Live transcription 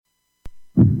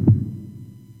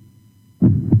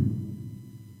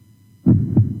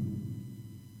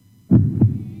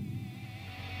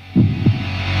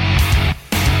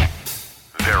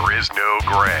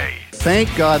Gray.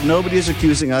 Thank God nobody is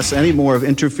accusing us anymore of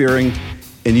interfering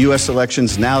in U.S.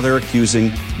 elections. Now they're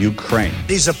accusing Ukraine.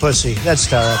 He's a pussy. That's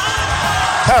terrible.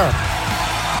 Terrible.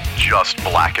 Just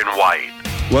black and white.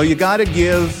 Well, you got to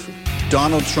give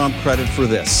Donald Trump credit for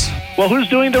this. Well, who's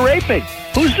doing the raping?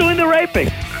 Who's doing the raping?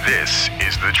 This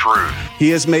is the truth. He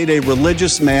has made a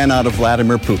religious man out of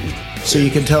Vladimir Putin. So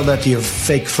you can tell that to your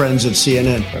fake friends at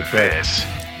CNN. This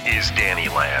is Danny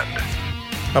Land.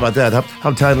 How about that?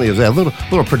 How timely is that? A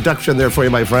little production there for you,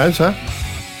 my friends, huh?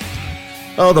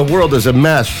 Oh, the world is a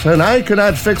mess, and I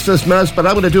cannot fix this mess, but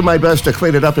I'm going to do my best to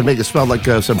clean it up and make it smell like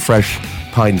some fresh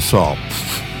pine salt.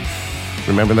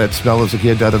 Remember that smell as a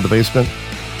kid down in the basement?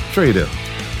 Sure you do.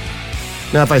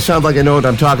 Now, if I sound like I know what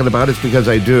I'm talking about, it's because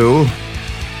I do.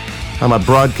 I'm a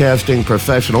broadcasting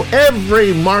professional.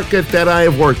 Every market that I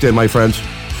have worked in, my friends,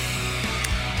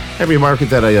 every market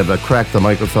that I have cracked the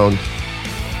microphone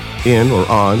in or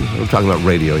on, I'm talking about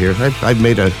radio here, I've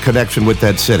made a connection with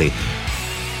that city.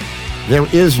 There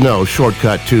is no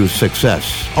shortcut to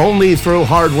success. Only through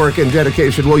hard work and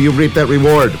dedication will you reap that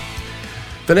reward.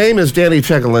 The name is Danny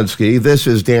Chekalinsky. This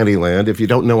is Danny Land. If you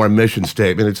don't know our mission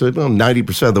statement, it's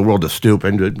 90% of the world is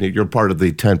stupid. You're part of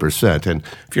the 10%. And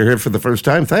if you're here for the first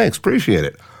time, thanks. Appreciate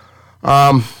it.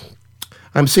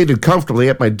 I'm seated comfortably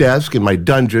at my desk in my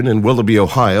dungeon in Willoughby,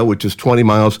 Ohio, which is 20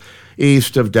 miles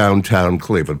east of downtown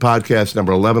Cleveland. Podcast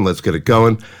number 11. Let's get it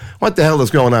going. What the hell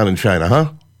is going on in China,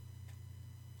 huh?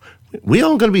 We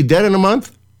all going to be dead in a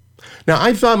month? Now,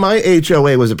 I thought my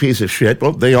HOA was a piece of shit.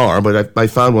 Well, they are, but I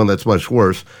found one that's much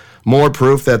worse. More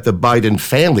proof that the Biden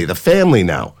family, the family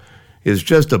now, is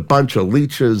just a bunch of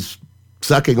leeches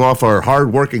sucking off our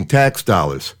hard-working tax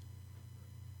dollars.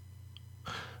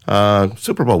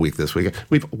 Super Bowl week this week.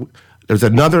 There's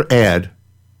another ad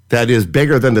that is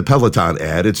bigger than the Peloton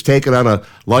ad. It's taken on a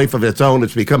life of its own.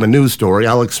 It's become a news story.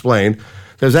 I'll explain.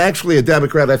 There's actually a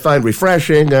Democrat I find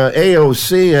refreshing,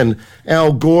 AOC and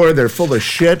Al Gore. They're full of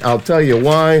shit. I'll tell you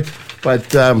why. But,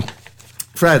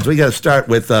 friends, we got to start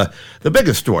with the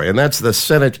biggest story, and that's the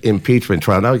Senate impeachment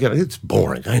trial. Now, it's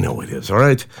boring. I know it is, all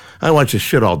right? I watch this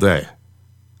shit all day.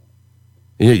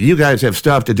 You guys have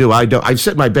stuff to do. I don't. I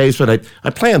sit in my basement. I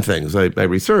plan things. I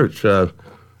research. I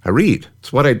read.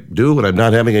 It's what I do when I'm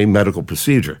not having a medical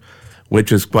procedure,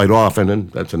 which is quite often, and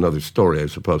that's another story, I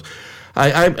suppose.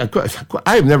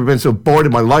 I've never been so bored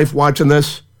in my life watching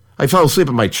this. I fell asleep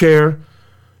in my chair.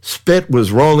 Spit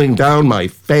was rolling down my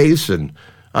face, and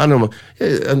I don't know,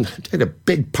 and had a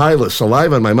big pile of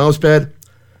saliva on my mouse pad.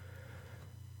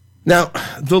 Now,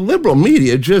 the liberal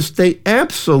media they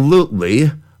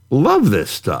absolutely love this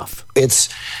stuff. It's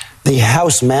the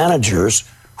House managers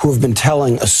who have been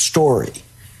telling a story,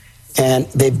 and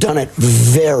they've done it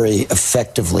very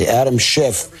effectively. Adam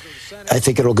Schiff, I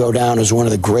think it'll go down as one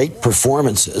of the great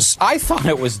performances. I thought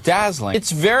it was dazzling.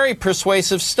 It's very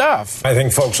persuasive stuff. I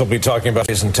think folks will be talking about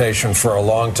presentation for a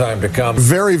long time to come.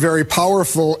 Very, very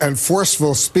powerful and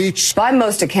forceful speech. By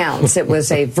most accounts, it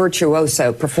was a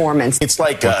virtuoso performance. It's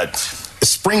like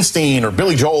Springsteen or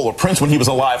Billy Joel or Prince when he was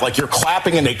alive. Like you're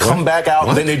clapping and they come back out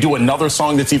and then they do another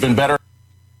song that's even better.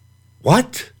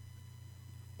 What?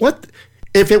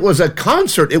 If it was a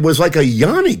concert, it was like a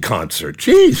Yanni concert.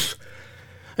 Jeez.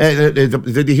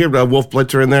 Did you hear Wolf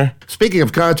Blitzer in there? Speaking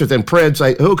of concerts and Prince,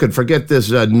 who could forget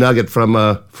this nugget from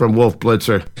Wolf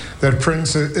Blitzer? That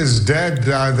Prince is dead,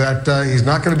 that he's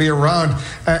not going to be around.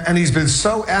 And he's been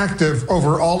so active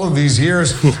over all of these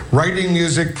years, writing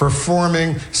music,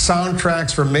 performing,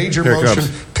 soundtracks for major motion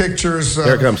pictures.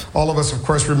 Here it comes. All of us, of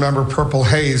course, remember Purple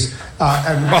Haze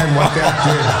and what that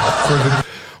did for the...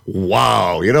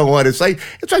 Wow, you know what? It's like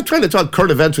trying to talk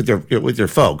current events with your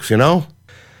folks, you know?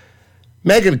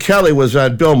 Megyn Kelly was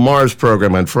on Bill Maher's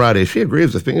program on Friday. She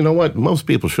agrees with me. You know what? Most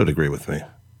people should agree with me.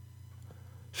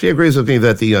 She agrees with me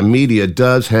that the media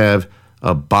does have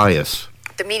a bias.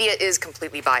 The media is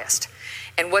completely biased.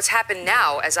 And what's happened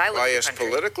now, as I look at the country...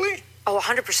 Biased politically? Oh,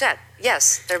 100%.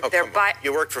 Yes. They're biased.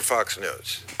 You work for Fox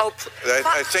News. Oh,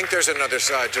 I think there's another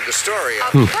side to the story.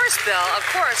 Of course, Bill, of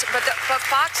course. But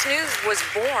Fox News was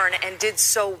born and did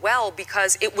so well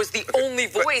because it was the only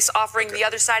voice offering the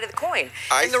other side of the coin.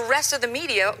 And the rest of the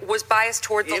media was biased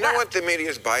toward the left. You know what the media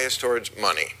is biased towards?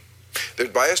 Money. They're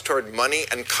biased toward money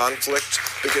and conflict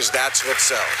because that's what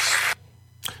sells.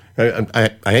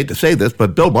 I hate to say this,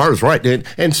 but Bill Maher is right.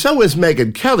 And so is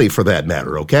Megyn Kelly, for that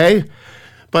matter, okay?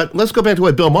 But let's go back to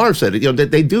what Bill Maher said. You know,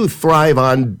 they do thrive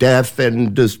on death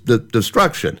and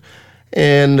destruction.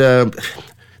 And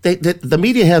the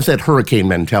media has that hurricane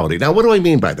mentality. Now, what do I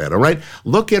mean by that, all right?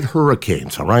 Look at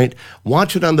hurricanes, all right?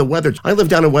 Watch it on the weather. I live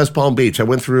down in West Palm Beach. I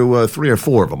went through 3 or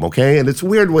 4 of them, okay? And it's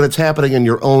weird when it's happening in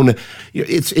your own,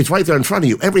 it's right there in front of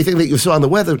you. Everything that you saw on the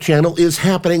Weather Channel is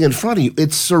happening in front of you.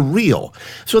 It's surreal.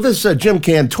 So this Jim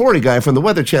Cantore guy from the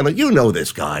Weather Channel, you know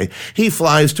this guy. He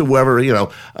flies to wherever,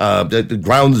 the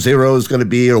ground zero is going to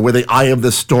be or where the eye of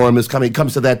the storm is coming. He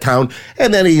comes to that town,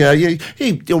 and then he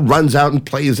runs out and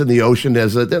plays in the ocean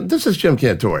as this is Jim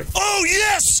Cantore. Oh,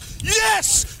 yes!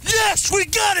 Yes! Yes! We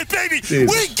got it, baby!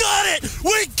 Jesus. We got it!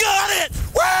 We got it!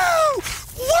 Woo!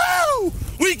 Woo!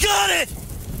 We got it!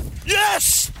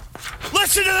 Yes!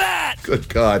 Listen to that! Good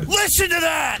God. Listen to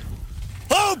that!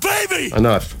 Oh, baby!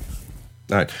 Enough.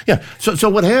 All right. Yeah. So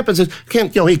what happens is,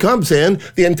 he comes in,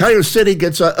 the entire city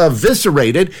gets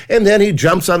eviscerated, and then he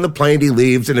jumps on the plane, he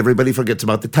leaves, and everybody forgets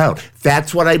about the town.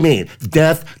 That's what I mean.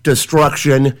 Death,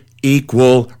 destruction,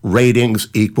 equal ratings,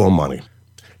 equal money.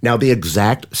 Now, the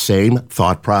exact same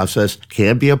thought process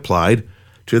can be applied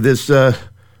to the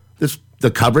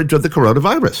coverage of the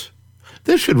coronavirus.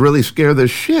 This should really scare the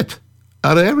shit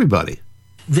out of everybody.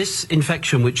 This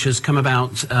infection, which has come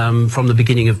about from the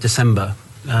beginning of December,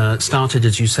 started,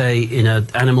 as you say, in an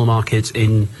animal market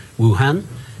in Wuhan,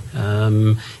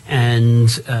 and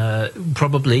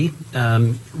probably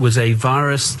was a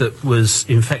virus that was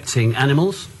infecting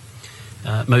animals,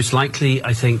 most likely,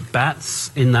 I think,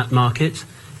 bats in that market,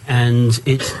 and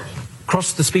it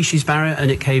crossed the species barrier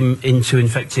and it came into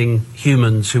infecting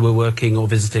humans who were working or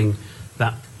visiting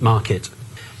that market.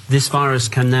 This virus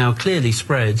can now clearly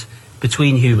spread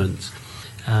between humans.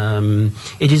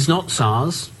 It is not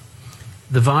SARS.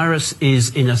 The virus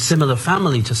is in a similar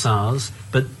family to SARS,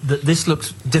 but this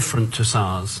looks different to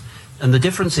SARS. And the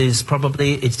difference is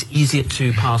probably it's easier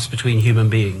to pass between human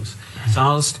beings.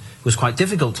 SARS was quite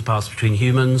difficult to pass between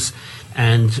humans,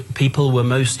 and people were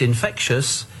most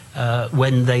infectious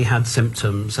when they had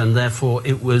symptoms, and therefore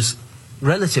it was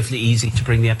relatively easy to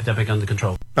bring the epidemic under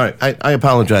control. All right, I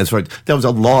apologize for it. That was a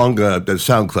long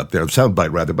sound clip there, sound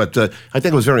bite rather, but I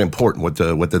think it was very important what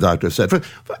the doctor said. For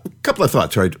a couple of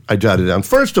thoughts I jotted down.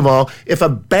 First of all, if a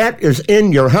bat is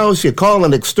in your house, you call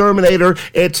an exterminator,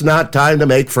 it's not time to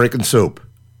make freaking soup.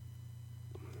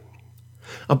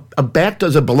 A bat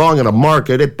doesn't belong in a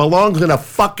market, it belongs in a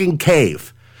fucking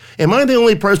cave. Am I the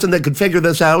only person that could figure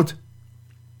this out?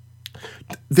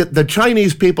 The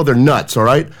Chinese people, they're nuts, all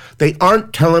right? They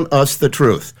aren't telling us the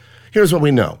truth. Here's what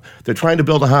we know. They're trying to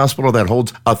build a hospital that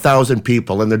holds 1,000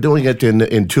 people, and they're doing it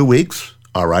in 2 weeks,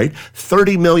 all right?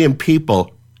 30 million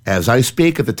people, as I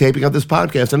speak at the taping of this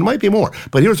podcast, and it might be more.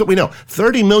 But here's what we know.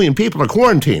 30 million people are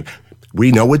quarantined.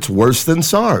 We know it's worse than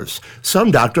SARS.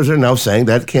 Some doctors are now saying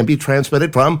that it can be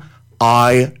transmitted from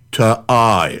eye to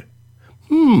eye.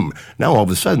 Now all of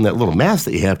a sudden, that little mask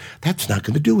that you have, that's not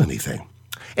going to do anything.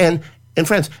 And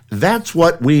friends, that's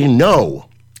what we know.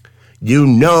 You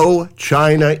know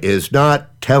China is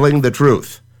not telling the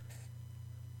truth.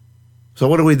 So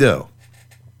what do?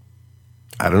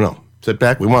 I don't know. Sit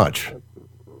back, we watch.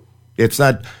 It's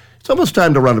almost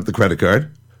time to run up the credit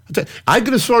card. I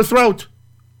get a sore throat.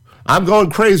 I'm going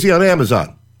crazy on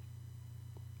Amazon.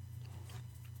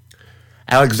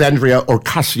 Alexandria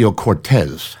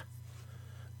Ocasio-Cortez.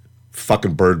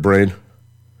 Fucking bird brain.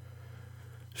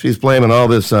 She's blaming all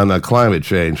this on climate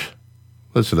change.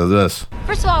 Listen to this.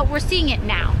 First of all, we're seeing it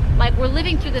now. Like, we're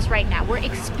living through this right now. We're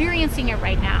experiencing it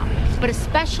right now. But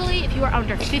especially if you are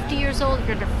under 50 years old, if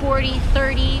you're under 40,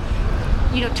 30,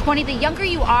 20, the younger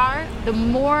you are, the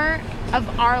more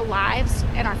of our lives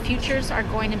and our futures are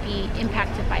going to be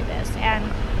impacted by this.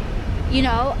 And,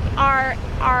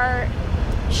 our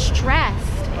stress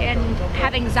and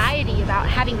have anxiety about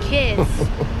having kids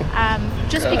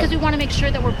just because we want to make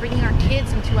sure that we're bringing our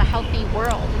kids into a healthy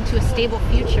world, into a stable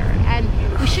future. And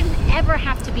we shouldn't ever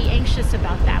have to be anxious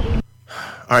about that.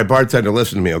 All right, bartender,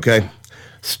 listen to me, okay?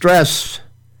 Stress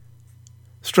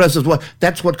is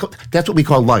that's what we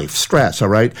call life, stress, all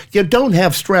right? You don't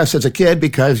have stress as a kid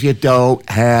because you don't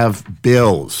have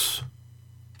bills.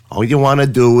 All you want to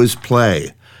do is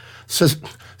play.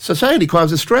 Society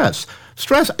causes stress.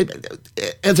 Stress,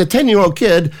 as a 10-year-old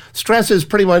kid, stress is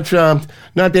pretty much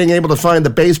not being able to find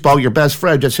the baseball your best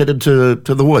friend just hit into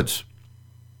the woods.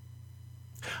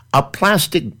 A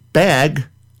plastic bag,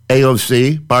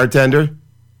 AOC, bartender,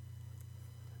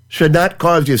 should not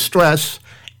cause you stress.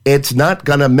 It's not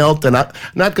going to melt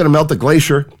the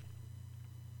glacier.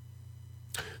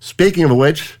 Speaking of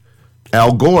which,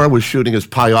 Al Gore was shooting his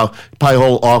pie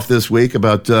hole off this week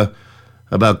about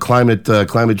climate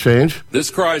change.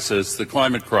 This crisis, the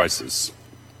climate crisis,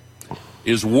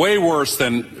 is way worse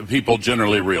than people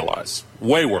generally realize.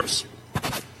 Way worse.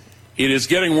 It is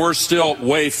getting worse still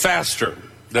way faster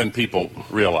than people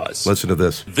realize. Listen to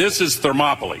this. This is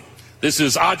Thermopylae. This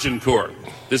is Agincourt.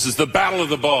 This is the Battle of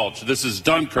the Bulge. This is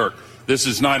Dunkirk. This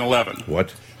is 9/11.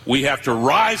 What? We have to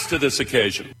rise to this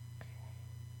occasion.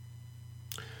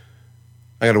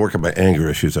 I got to work on my anger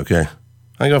issues, okay?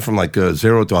 I go from like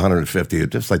 0 to 150,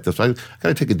 just like this. I got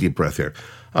to take a deep breath here.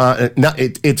 Now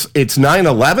it's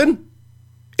 9/11?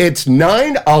 It's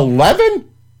 9/11?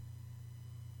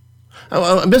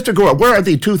 Mr. Gore, where are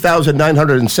the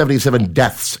 2,977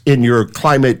 deaths in your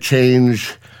climate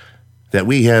change that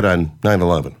we had on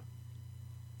 9/11?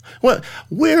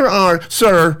 Where are,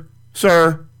 sir,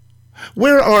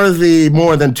 where are the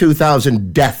more than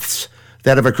 2,000 deaths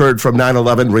that have occurred from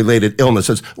 9/11 related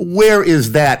illnesses? Where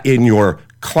is that in your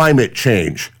climate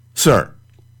change, sir?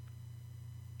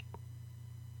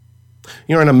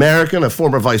 You're an American, a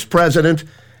former vice president,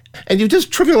 and you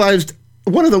just trivialized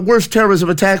one of the worst terrorism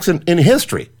attacks in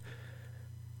history.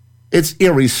 It's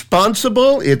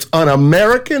irresponsible, it's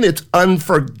un-American, it's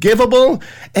unforgivable,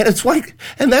 and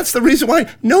that's the reason why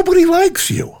nobody likes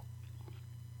you.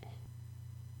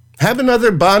 Have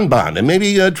another bonbon and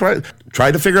maybe try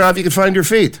to figure out if you can find your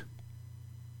feet.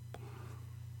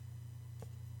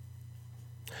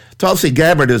 Tulsi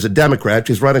Gabbard is a Democrat.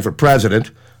 She's running for president.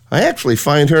 I actually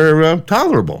find her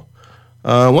tolerable.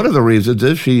 One of the reasons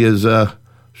is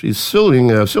she's suing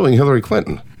Hillary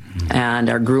Clinton. And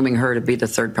are grooming her to be the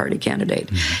third-party candidate.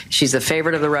 She's a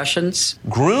favorite of the Russians.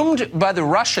 Groomed by the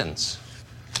Russians,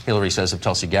 Hillary says of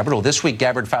Tulsi Gabbard. Well, this week,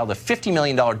 Gabbard filed a $50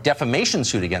 million defamation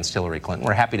suit against Hillary Clinton.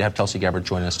 We're happy to have Tulsi Gabbard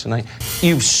join us tonight.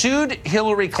 You've sued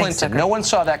Hillary Clinton. No one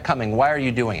saw that coming. Why are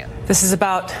you doing it? This is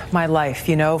about my life.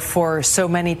 You know, for so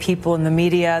many people in the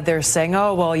media, they're saying,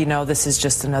 oh, well, you know, this is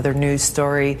just another news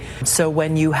story. So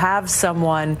when you have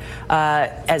someone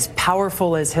as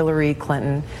powerful as Hillary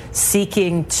Clinton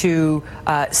seeking to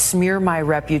smear my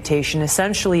reputation,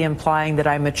 essentially implying that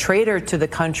I'm a traitor to the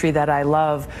country that I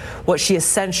love, what she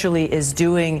essentially is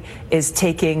doing is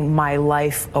taking my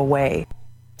life away.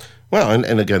 Well,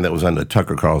 and again, that was on the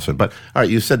Tucker Carlson. But, all right,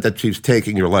 you said that she's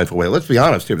taking your life away. Let's be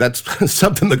honest here. That's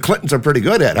something the Clintons are pretty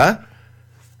good at, huh?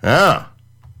 Oh.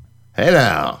 Hey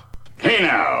now. Hey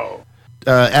now.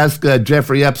 Ask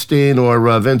Jeffrey Epstein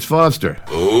or Vince Foster.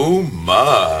 Oh,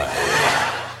 my.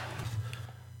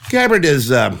 Gabbard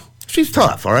is, she's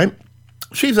tough, all right?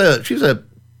 She's a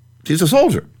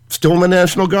soldier. Still in the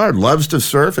National Guard. Loves to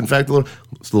surf. In fact, a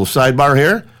little sidebar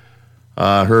here.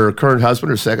 Her current husband,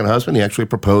 her second husband, he actually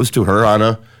proposed to her on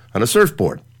a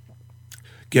surfboard.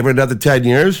 Give her another 10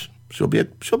 years, she'll be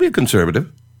a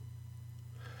conservative.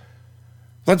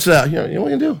 Let's you know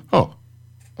what you can do? Oh,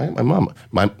 my mom.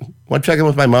 Want to check in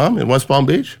with my mom in West Palm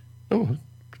Beach? Oh,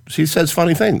 she says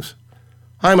funny things.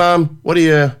 Hi, Mom. What are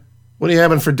you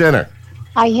having for dinner?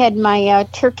 I had my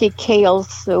turkey kale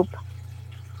soup.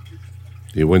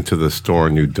 You went to the store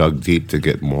and you dug deep to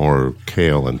get more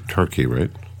kale and turkey,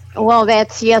 right? Well,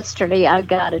 that's yesterday. I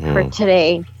got it for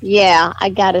today. Yeah, I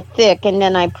got it thick, and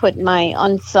then I put my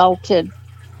unsalted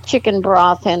chicken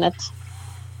broth in it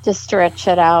to stretch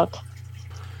it out.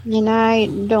 You know, I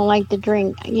don't like to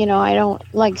drink, you know, I don't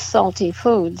like salty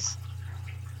foods.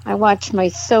 I watch my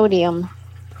sodium.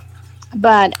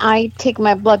 But I take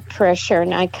my blood pressure,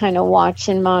 and I kind of watch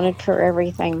and monitor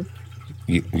everything.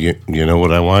 You know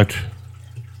what I watch?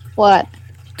 What?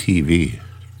 TV.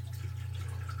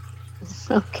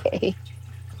 Okay.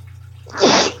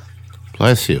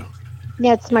 Bless you.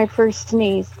 That's my first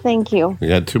sneeze. Thank you. You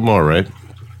got 2 more, right?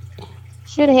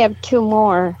 Should have 2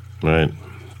 more. Right.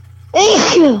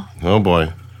 Thank you. Oh,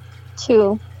 boy. 2.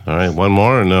 All right, 1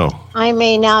 more or no? I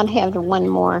may not have 1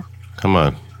 more. Come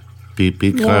on. Be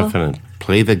confident.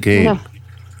 Play the game.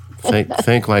 No.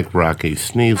 Think like Rocky.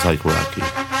 Sneeze like Rocky.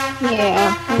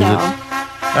 Yeah, no.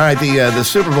 All right, the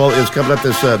Super Bowl is coming up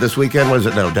this weekend. What is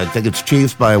it? No, I think it's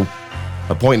Chiefs by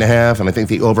 1.5 points, and I think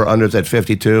the over-under's at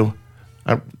 52.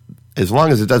 As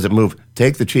long as it doesn't move,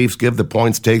 take the Chiefs, give the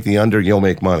points, take the under, you'll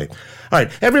make money. All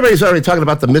right, everybody's already talking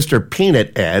about the Mr.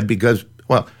 Peanut ad because,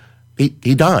 well, he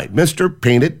died. Mr.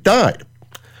 Peanut died.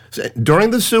 So, during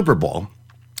the Super Bowl,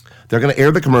 they're going to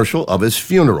air the commercial of his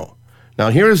funeral. Now,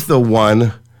 here's the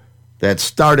one that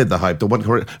started the hype, the one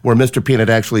where Mr. Peanut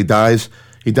actually dies.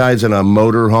 He dies in a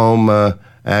motorhome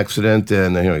accident,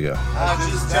 and here we go. I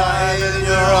just died in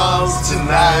your arms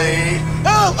tonight.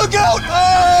 Oh, look out!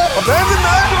 Abandon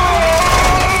that!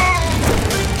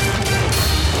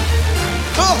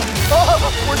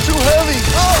 We're too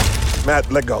heavy.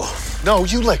 Matt, let go. No,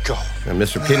 you let go. And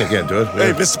Mr. Peanut can't do it.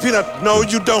 Hey, Mr. Peanut, no,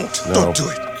 you don't. No, don't do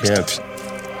it. Can't.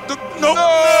 No.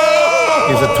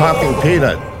 He's a talking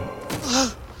peanut.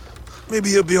 Maybe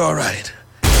he'll be all right.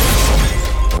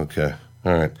 Okay.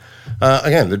 All right.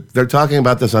 Again, they're talking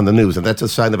about this on the news, and that's a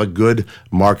sign of a good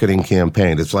marketing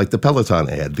campaign. It's like the Peloton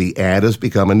ad. The ad has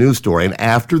become a news story, and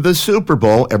after the Super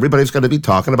Bowl, everybody's going to be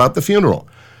talking about the funeral.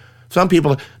 Some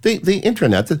people, the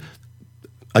internet,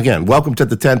 again, welcome to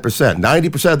the 10%.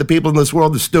 90% of the people in this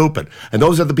world are stupid, and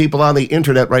those are the people on the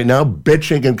internet right now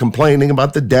bitching and complaining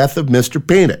about the death of Mr.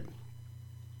 Peanut.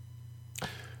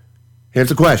 Here's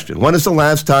the question. When is the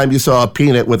last time you saw a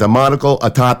peanut with a monocle, a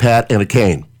top hat, and a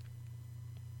cane?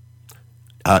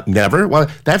 Never. Well,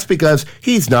 that's because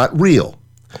he's not real.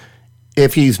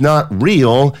 If he's not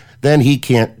real, then he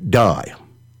can't die.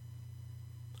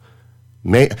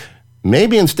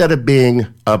 Maybe instead of being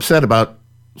upset about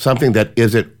something that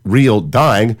isn't real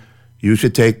dying, you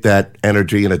should take that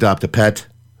energy and adopt a pet.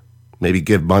 Maybe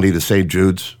give money to St.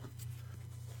 Jude's.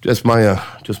 Just my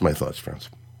thoughts, friends.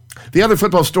 The other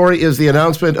football story is the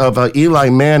announcement of Eli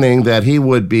Manning that he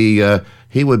would be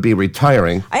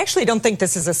retiring. I actually don't think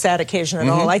this is a sad occasion at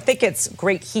all. I think it's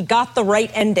great. He got the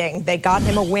right ending. They got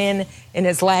him a win in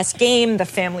his last game. The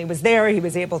family was there. He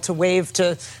was able to wave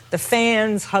to the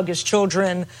fans, hug his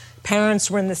children.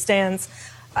 Parents were in the stands.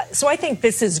 So I think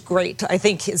this is great. I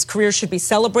think his career should be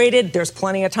celebrated. There's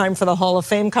plenty of time for the Hall of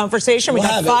Fame conversation. We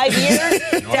have 5 years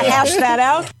to hash that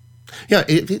out. Yeah,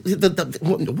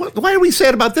 why are we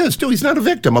sad about this? Dude, he's not a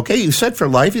victim, okay? He's set for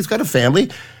life. He's got a family.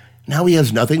 Now he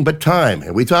has nothing but time.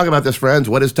 And we talk about this, friends.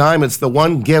 What is time? It's the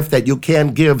one gift that you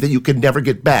can give that you can never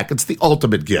get back. It's the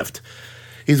ultimate gift.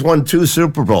 He's won 2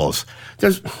 Super Bowls.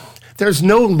 There's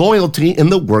no loyalty in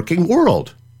the working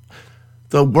world.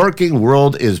 The working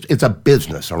world it's a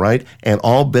business, all right? And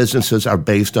all businesses are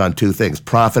based on 2 things,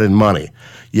 profit and money.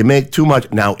 You make too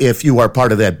much. Now, if you are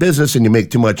part of that business and you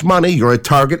make too much money, you're a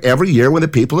target every year when the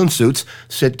people in suits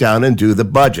sit down and do the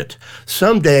budget.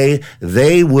 Someday,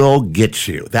 they will get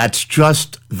you. That's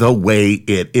just the way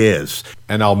it is.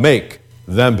 And I'll make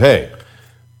them pay.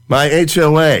 My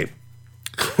HOA.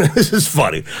 This is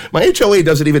funny. My HOA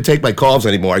doesn't even take my calls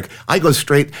anymore. I go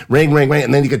straight, ring, ring, ring,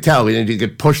 and then you can tell, and you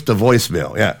get pushed to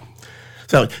voicemail. Yeah.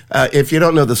 So if you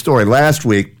don't know the story, last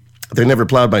week, they never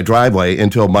plowed my driveway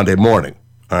until Monday morning.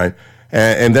 All right.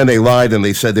 And then they lied and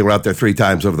they said they were out there 3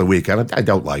 times over the weekend. I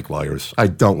don't like liars. I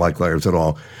don't like liars at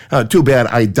all. Too bad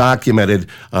I documented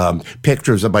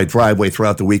pictures of my driveway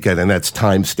throughout the weekend, and that's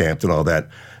time-stamped and all that.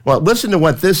 Well, listen to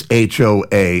what this HOA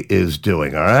is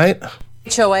doing, all right?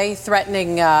 HOA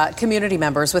threatening community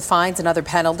members with fines and other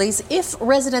penalties if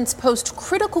residents post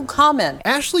critical comment.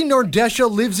 Ashley Nordesha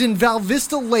lives in Val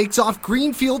Vista Lakes off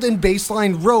Greenfield and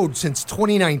Baseline Road since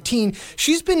 2019.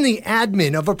 She's been the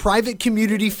admin of a private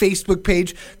community Facebook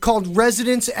page called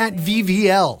Residents at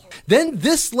VVL. Then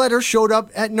this letter showed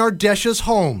up at Nordesha's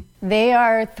home. They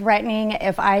are threatening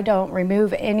if I don't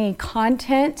remove any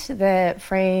content that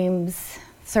frames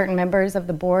certain members of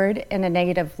the board in a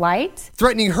negative light.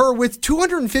 Threatening her with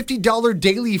 $250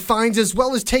 daily fines as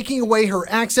well as taking away her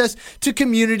access to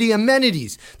community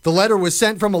amenities. The letter was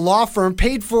sent from a law firm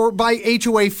paid for by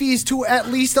HOA fees to at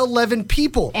least 11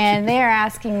 people. And they are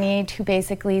asking me to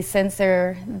basically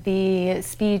censor the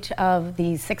speech of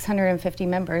the 650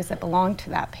 members that belong to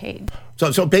that page.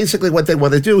 So basically what they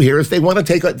want to do here is they want to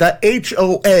the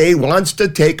HOA wants to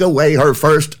take away her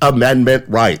First Amendment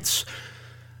rights.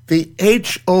 The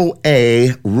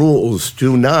HOA rules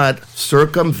do not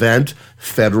circumvent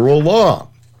federal law.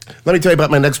 Let me tell you about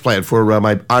my next plan for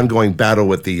my ongoing battle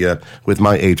with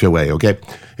my HOA. Okay,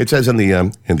 it says in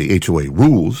the HOA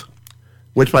rules,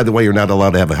 which by the way you're not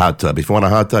allowed to have a hot tub. If you want a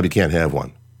hot tub, you can't have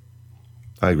one.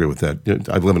 I agree with that.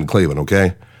 I live in Cleveland.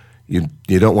 Okay, you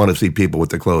don't want to see people with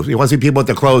their clothes. You want to see people with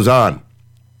their clothes on.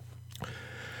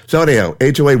 So anyhow,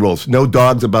 HOA rules, no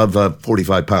dogs above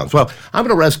 45 pounds. Well, I'm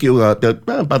going to rescue about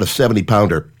a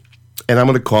 70-pounder, and I'm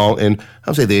going to call and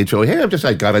I'll say to the HOA, hey,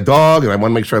 I got a dog, and I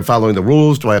want to make sure I'm following the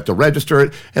rules. Do I have to register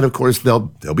it? And, of course,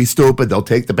 they'll be stupid. They'll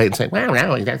take the bait and say, well,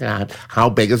 how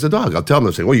big is the dog? I'll tell them,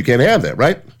 they'll say, well, you can't have that,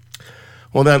 right?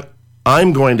 Well, then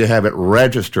I'm going to have it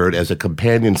registered as a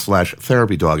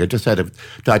companion/therapy dog. I just had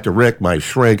Dr. Rick, my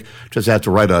shrink, just had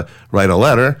to write a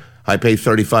letter. I pay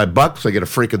 $35. I get a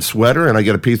freaking sweater and I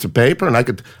get a piece of paper, and I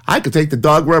could take the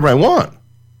dog wherever I want.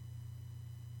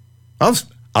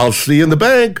 I'll see you in the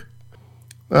bank.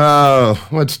 Oh,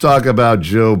 let's talk about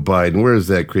Joe Biden. Where's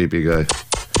that creepy guy?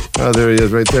 Oh, there he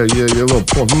is, right there. You're a little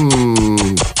poor.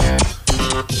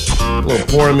 A little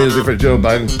porn music for Joe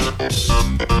Biden.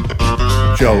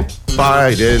 Joe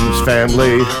Biden's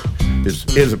family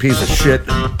is a piece of shit.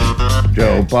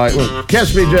 Joe Biden.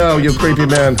 Kiss me, Joe, you creepy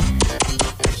man.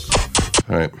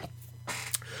 All right.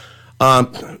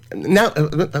 Now,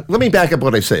 let me back up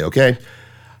what I say, okay?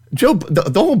 Joe,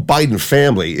 the whole Biden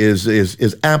family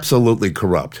is absolutely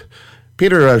corrupt.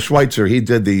 Peter Schweitzer, he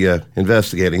did the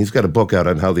investigating. He's got a book out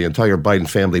on how the entire Biden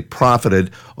family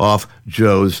profited off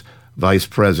Joe's vice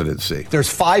presidency. There's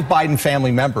 5 Biden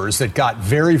family members that got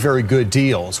very, very good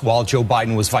deals while Joe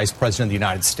Biden was vice president of the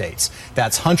United States.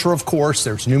 That's Hunter, of course.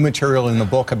 There's new material in the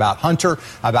book about Hunter,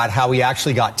 about how he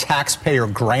actually got taxpayer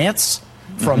grants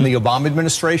from the Obama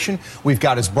administration. We've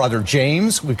got his brother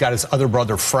James, we've got his other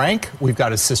brother Frank, we've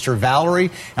got his sister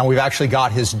Valerie, and we've actually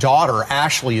got his daughter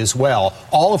Ashley as well,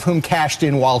 all of whom cashed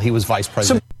in while he was vice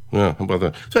president. Yeah, how about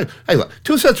that? So, hey, look,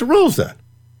 2 sets of rules then.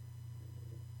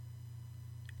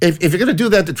 If you're going to do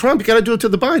that to Trump, you got to do it to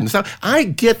the Bidens. Now, I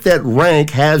get that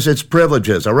rank has its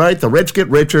privileges, all right? The rich get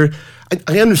richer.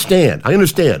 I understand.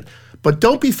 But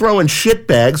don't be throwing shit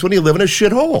bags when you live in a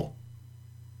shithole.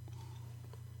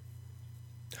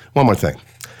 One more thing.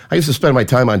 I used to spend my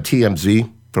time on TMZ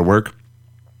for work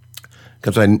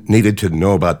because I needed to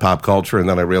know about pop culture, and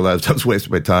then I realized I was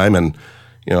wasting my time, and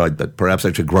that perhaps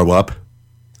I should grow up.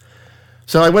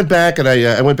 So I went back, and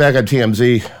I went back on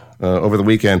TMZ over the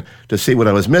weekend to see what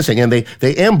I was missing, and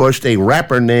they ambushed a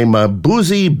rapper named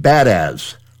Boozy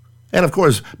Badazz. And, of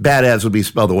course, Badazz would be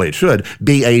spelled the way it should,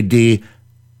 Badazz.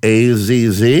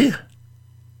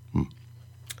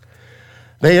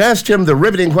 They asked him the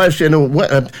riveting question,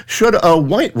 should a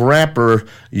white rapper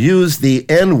use the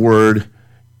N-word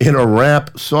in a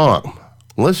rap song?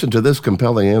 Listen to this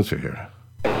compelling answer here.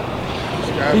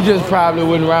 He just probably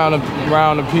went around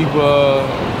the people.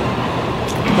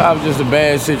 Probably just a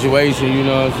bad situation, you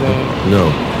know what I'm saying?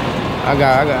 No. I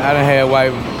done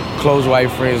had close white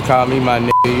friends call me my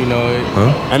nigga, you know.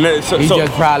 Huh? And then,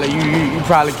 just probably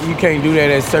you can't do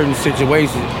that at certain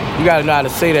situations. You got to know how to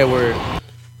say that word.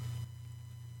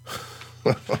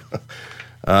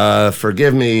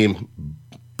 Forgive me,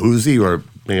 Boozy, or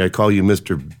may I call you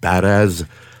Mr. Badazz?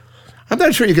 I'm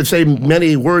not sure you could say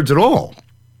many words at all.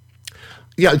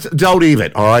 Yeah, don't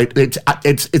even, all right? It's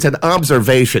an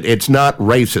observation. It's not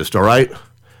racist, all right?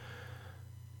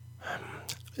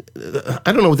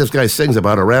 I don't know what this guy sings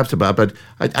about or raps about, but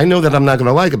I know that I'm not going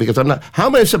to like it because I'm not. How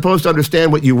am I supposed to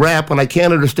understand what you rap when I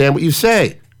can't understand what you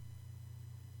say?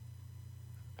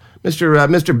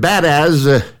 Mr.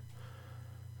 Badazz,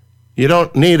 you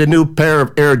don't need a new pair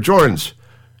of Air Jordans.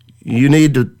 You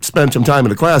need to spend some time in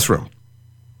the classroom.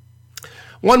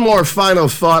 One more final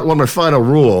thought, one more final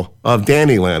rule of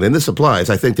Dannyland, and this applies,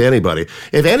 I think, to anybody.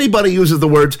 If anybody uses the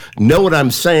words "know what I'm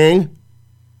saying"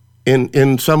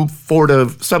 in some sort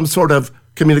of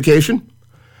communication,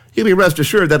 you be rest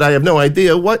assured that I have no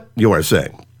idea what you are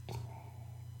saying.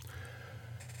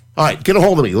 All right, get a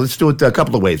hold of me. Let's do it a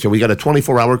couple of ways. So we got a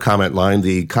 24-hour comment line.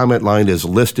 The comment line is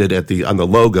listed on the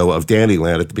logo of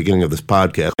Dannyland at the beginning of this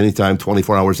podcast. Anytime,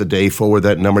 24 hours a day, forward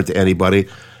that number to anybody.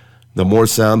 The more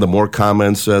sound, the more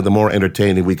comments, the more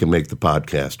entertaining we can make the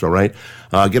podcast, all right?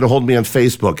 Get a hold of me on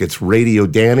Facebook. It's Radio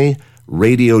Danny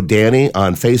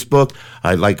on Facebook.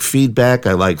 I like feedback.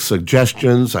 I like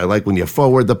suggestions. I like when you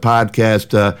forward the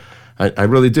podcast. I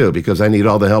really do, because I need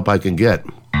all the help I can get.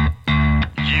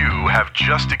 You have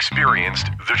just experienced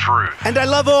the truth. And I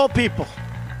love all people,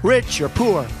 rich or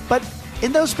poor, but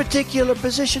in those particular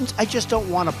positions, I just don't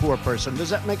want a poor person. Does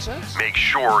that make sense? Make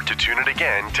sure to tune in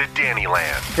again to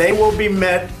Dannyland. They will be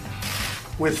met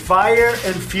with fire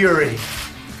and fury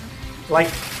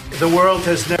like the world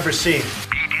has never seen.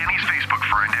 Be Danny's Facebook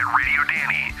friend at Radio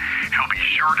Danny. He'll be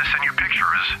sure to send you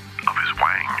pictures of his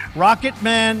wang. Rocket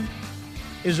Man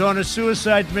is on a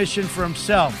suicide mission for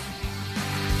himself.